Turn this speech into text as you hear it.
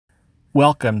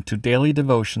Welcome to Daily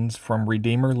Devotions from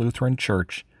Redeemer Lutheran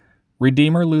Church.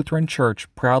 Redeemer Lutheran Church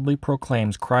proudly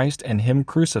proclaims Christ and Him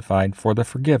crucified for the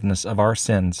forgiveness of our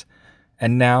sins.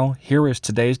 And now, here is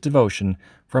today's devotion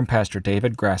from Pastor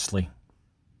David Grassley.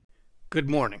 Good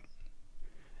morning.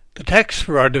 The text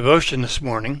for our devotion this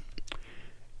morning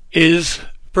is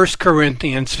 1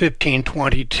 Corinthians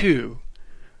 15:22,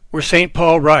 where St.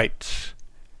 Paul writes,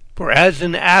 "For as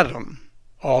in Adam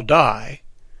all die,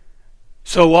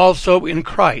 so also in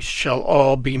Christ shall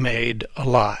all be made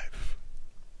alive."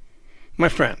 My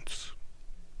friends,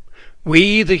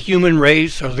 we, the human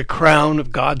race, are the crown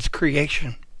of God's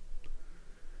creation.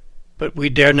 But we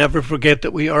dare never forget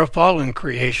that we are a fallen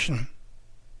creation.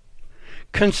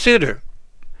 Consider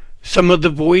some of the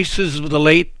voices of the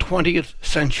late 20th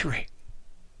century.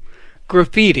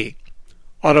 Graffiti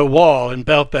on a wall in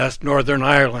Belfast, Northern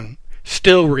Ireland,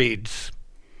 still reads,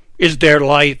 "Is there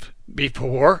life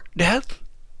before death?"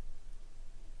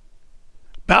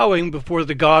 Bowing before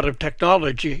the God of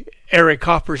technology, Eric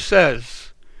Hoffer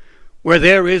says, "Where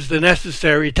there is the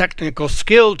necessary technical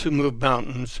skill to move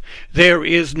mountains, there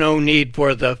is no need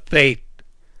for the faith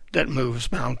that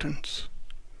moves mountains."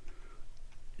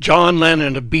 John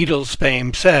Lennon of Beatles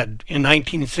fame said in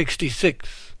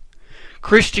 1966,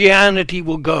 "Christianity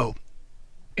will go.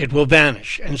 It will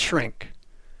vanish and shrink.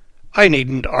 I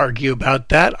needn't argue about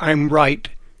that. I'm right,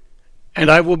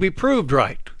 and I will be proved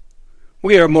right.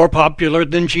 We are more popular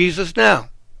than Jesus now.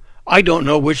 I don't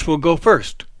know which will go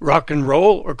first, rock and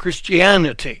roll or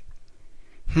Christianity."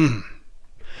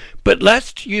 But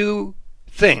lest you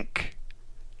think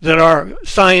that our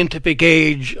scientific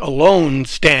age alone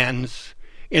stands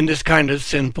in this kind of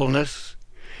sinfulness,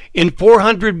 in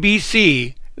 400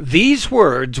 BC, these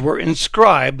words were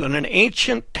inscribed on an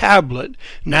ancient tablet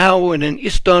now in an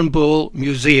Istanbul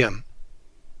museum.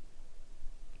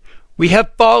 "We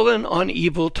have fallen on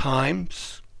evil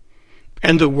times,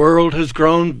 and the world has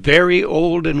grown very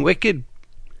old and wicked.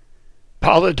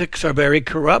 Politics are very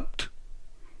corrupt.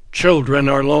 Children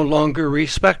are no longer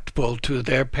respectful to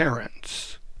their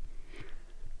parents."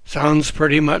 Sounds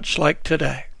pretty much like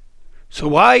today. So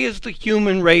why is the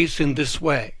human race in this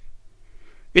way?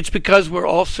 It's because we're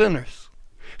all sinners.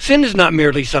 Sin is not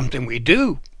merely something we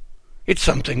do. It's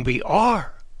something we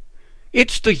are.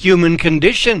 It's the human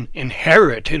condition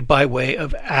inherited by way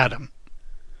of Adam.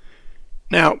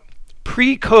 Now,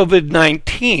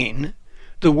 pre-COVID-19,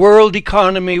 the world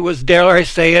economy was, dare I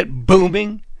say it,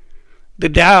 booming. The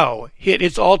Dow hit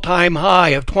its all-time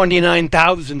high of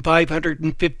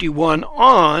 29,551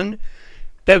 on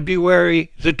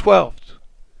February the 12th.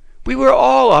 We were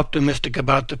all optimistic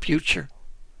about the future.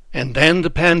 And then the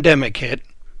pandemic hit,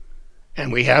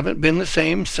 and we haven't been the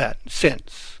same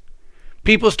since.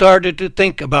 People started to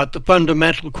think about the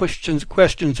fundamental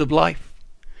questions of life.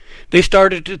 They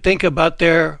started to think about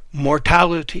their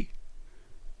mortality.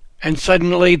 And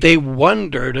suddenly they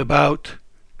wondered about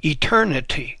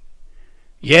eternity.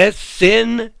 Yes,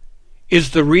 sin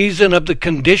is the reason of the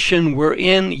condition we're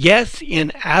in. Yes,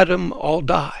 in Adam all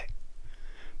die.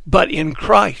 But in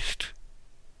Christ,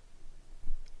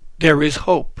 there is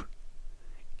hope.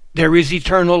 There is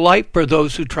eternal life for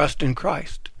those who trust in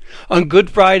Christ. On Good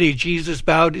Friday, Jesus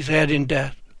bowed his head in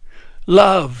death.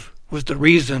 Love was the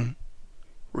reason.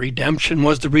 Redemption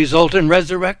was the result, and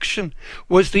resurrection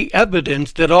was the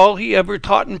evidence that all he ever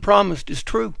taught and promised is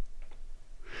true.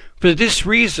 For this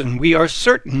reason, we are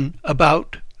certain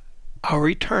about our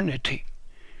eternity.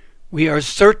 We are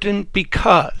certain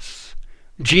because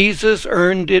Jesus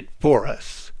earned it for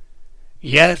us.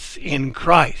 Yes, in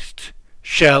Christ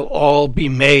shall all be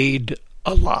made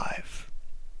alive.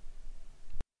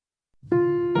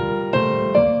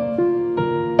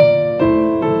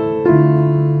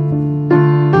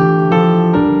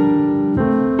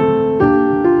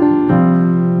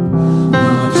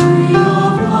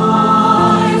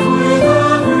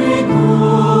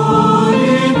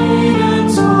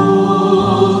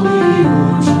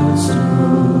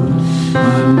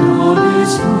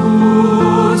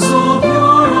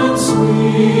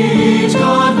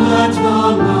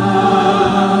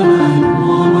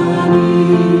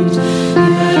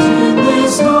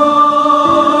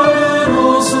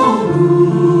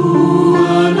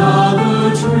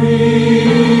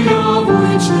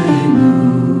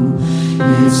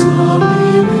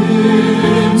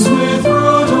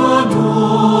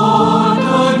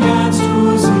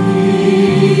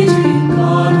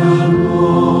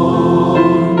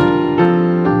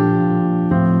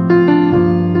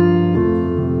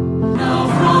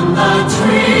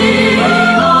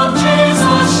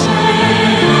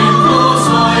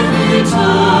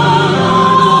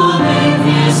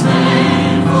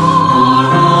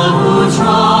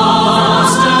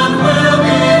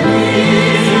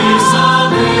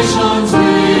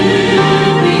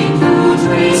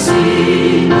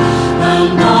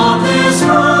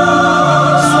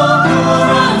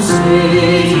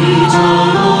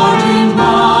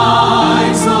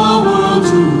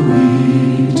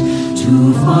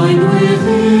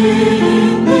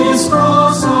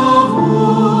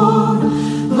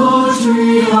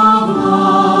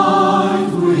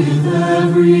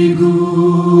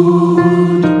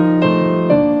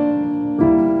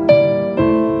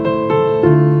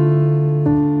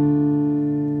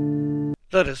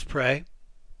 us pray.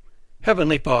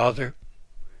 Heavenly Father,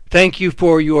 thank you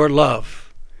for your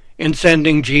love in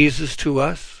sending Jesus to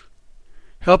us.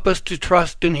 Help us to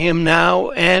trust in him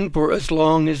now and for as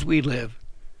long as we live.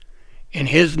 In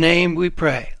his name we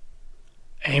pray.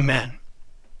 Amen.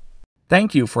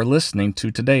 Thank you for listening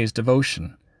to today's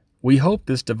devotion. We hope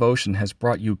this devotion has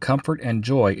brought you comfort and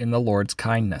joy in the Lord's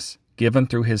kindness, given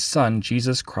through his Son,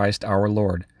 Jesus Christ our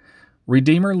Lord.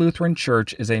 Redeemer Lutheran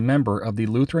Church is a member of the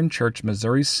Lutheran Church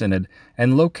Missouri Synod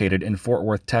and located in Fort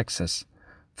Worth, Texas.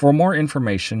 For more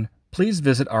information, please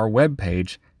visit our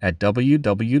webpage at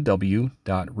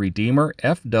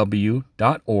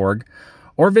www.redeemerfw.org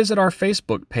or visit our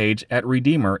Facebook page at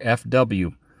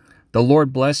RedeemerFW. The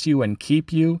Lord bless you and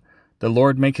keep you. The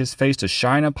Lord make his face to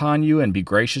shine upon you and be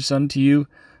gracious unto you.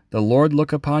 The Lord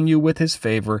look upon you with his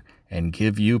favor and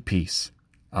give you peace.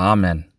 Amen.